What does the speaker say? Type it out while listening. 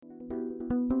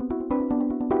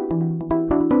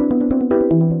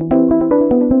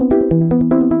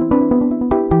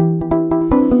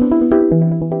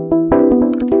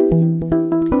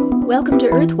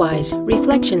Earthwise,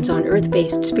 Reflections on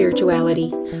Earth-Based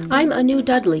Spirituality. I'm Anu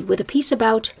Dudley with a piece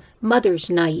about Mother's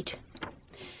Night.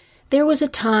 There was a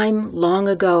time long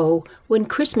ago when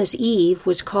Christmas Eve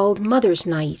was called Mother's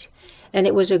Night, and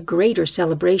it was a greater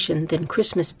celebration than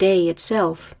Christmas Day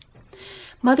itself.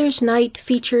 Mother's Night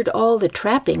featured all the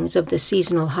trappings of the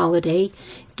seasonal holiday: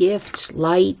 gifts,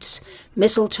 lights,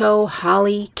 mistletoe,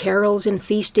 holly, carols, and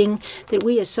feasting that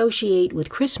we associate with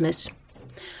Christmas.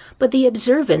 But the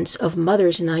observance of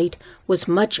Mother's Night was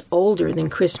much older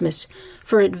than Christmas,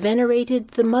 for it venerated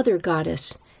the Mother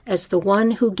Goddess as the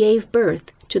one who gave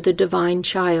birth to the divine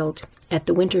child at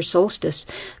the winter solstice,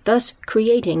 thus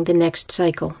creating the next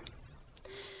cycle.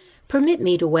 Permit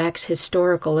me to wax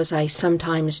historical as I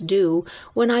sometimes do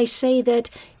when I say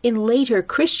that in later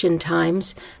Christian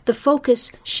times the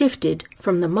focus shifted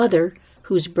from the mother,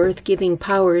 whose birth-giving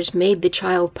powers made the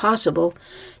child possible,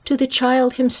 to the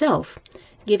child himself,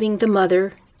 giving the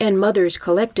mother, and mothers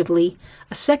collectively,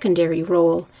 a secondary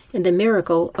role in the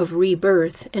miracle of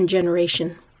rebirth and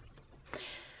generation.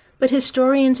 But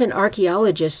historians and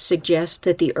archaeologists suggest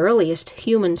that the earliest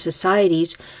human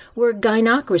societies were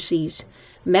gynocracies,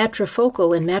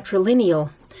 matrifocal and matrilineal,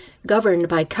 governed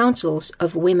by councils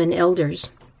of women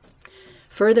elders.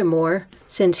 Furthermore,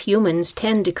 since humans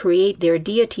tend to create their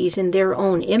deities in their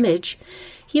own image,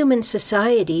 human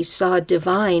societies saw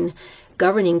divine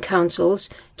governing councils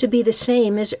to be the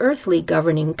same as earthly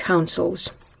governing councils.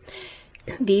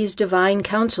 These divine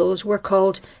councils were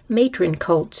called matron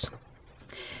cults.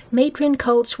 Matron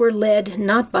cults were led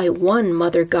not by one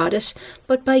mother goddess,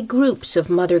 but by groups of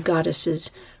mother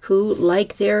goddesses who,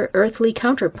 like their earthly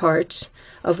counterparts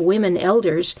of women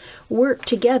elders, worked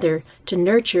together to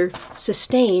nurture,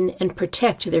 sustain, and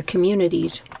protect their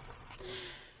communities.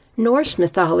 Norse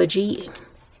mythology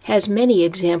has many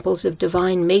examples of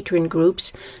divine matron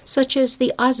groups, such as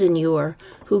the Azinur,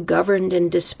 who governed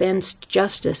and dispensed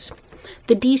justice,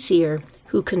 the Disir,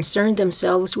 who concerned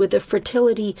themselves with the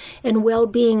fertility and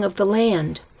well-being of the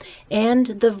land, and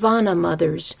the Vana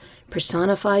mothers,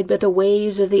 personified by the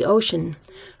waves of the ocean,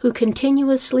 who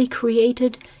continuously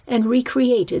created and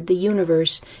recreated the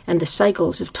universe and the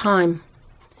cycles of time.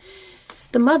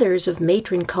 The mothers of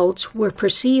matron cults were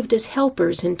perceived as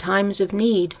helpers in times of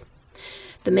need.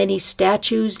 The many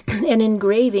statues and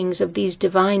engravings of these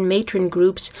divine matron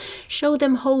groups show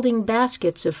them holding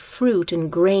baskets of fruit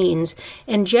and grains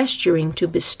and gesturing to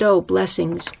bestow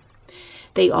blessings.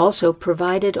 They also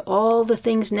provided all the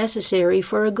things necessary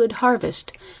for a good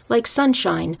harvest, like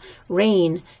sunshine,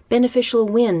 rain, beneficial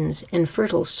winds, and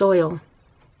fertile soil.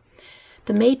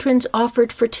 The matrons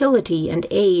offered fertility and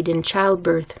aid in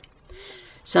childbirth.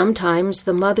 Sometimes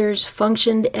the mothers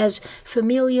functioned as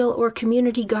familial or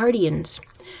community guardians,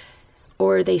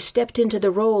 or they stepped into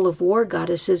the role of war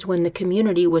goddesses when the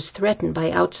community was threatened by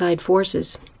outside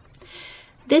forces.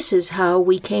 This is how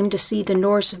we came to see the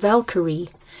Norse Valkyrie,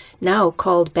 now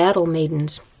called battle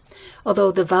maidens, although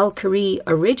the Valkyrie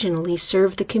originally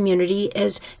served the community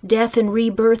as death and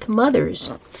rebirth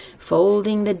mothers,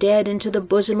 folding the dead into the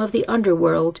bosom of the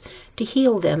underworld to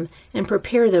heal them and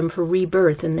prepare them for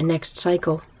rebirth in the next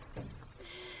cycle.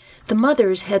 The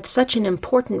mothers had such an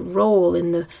important role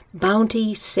in the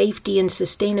bounty, safety, and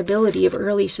sustainability of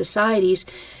early societies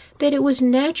that it was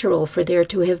natural for there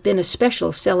to have been a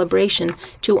special celebration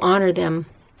to honor them.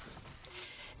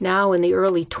 Now, in the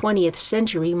early 20th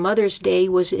century, Mother's Day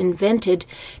was invented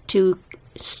to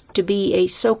be a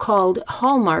so-called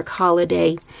Hallmark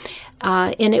holiday,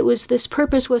 and this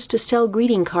purpose was to sell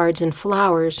greeting cards and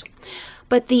flowers.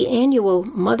 But the annual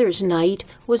Mother's Night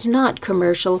was not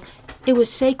commercial. It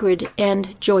was sacred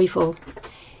and joyful.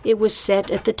 It was set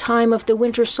at the time of the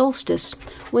winter solstice,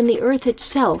 when the earth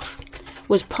itself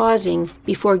was pausing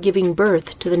before giving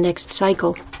birth to the next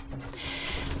cycle.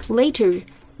 Later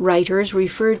writers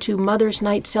referred to Mother's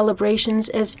Night celebrations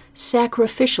as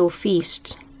sacrificial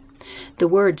feasts. The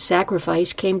word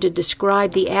sacrifice came to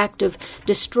describe the act of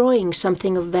destroying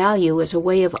something of value as a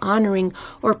way of honoring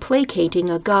or placating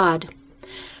a god.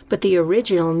 But the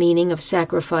original meaning of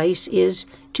sacrifice is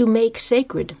to make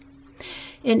sacred.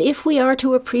 And if we are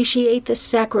to appreciate the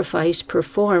sacrifice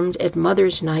performed at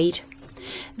Mother's Night,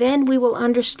 then we will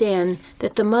understand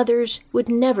that the mothers would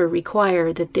never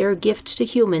require that their gifts to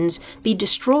humans be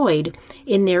destroyed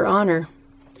in their honor.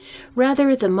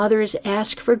 Rather, the mothers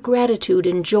ask for gratitude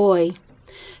and joy.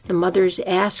 The mothers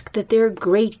ask that their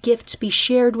great gifts be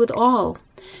shared with all,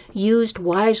 used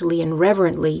wisely and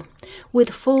reverently, with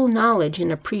full knowledge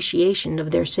and appreciation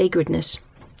of their sacredness.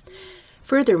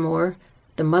 Furthermore,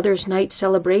 the Mother's Night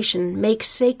celebration makes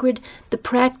sacred the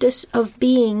practice of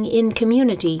being in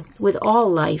community with all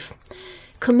life,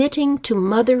 committing to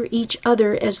mother each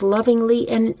other as lovingly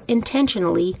and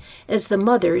intentionally as the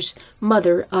mothers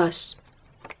mother us.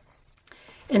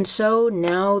 And so,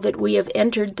 now that we have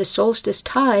entered the solstice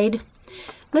tide,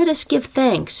 let us give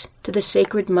thanks to the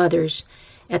sacred mothers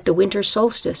at the winter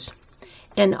solstice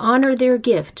and honor their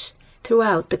gifts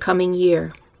throughout the coming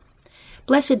year.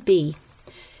 Blessed be.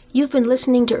 You've been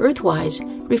listening to Earthwise,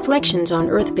 Reflections on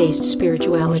Earth-Based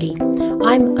Spirituality.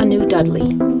 I'm Anu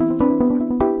Dudley.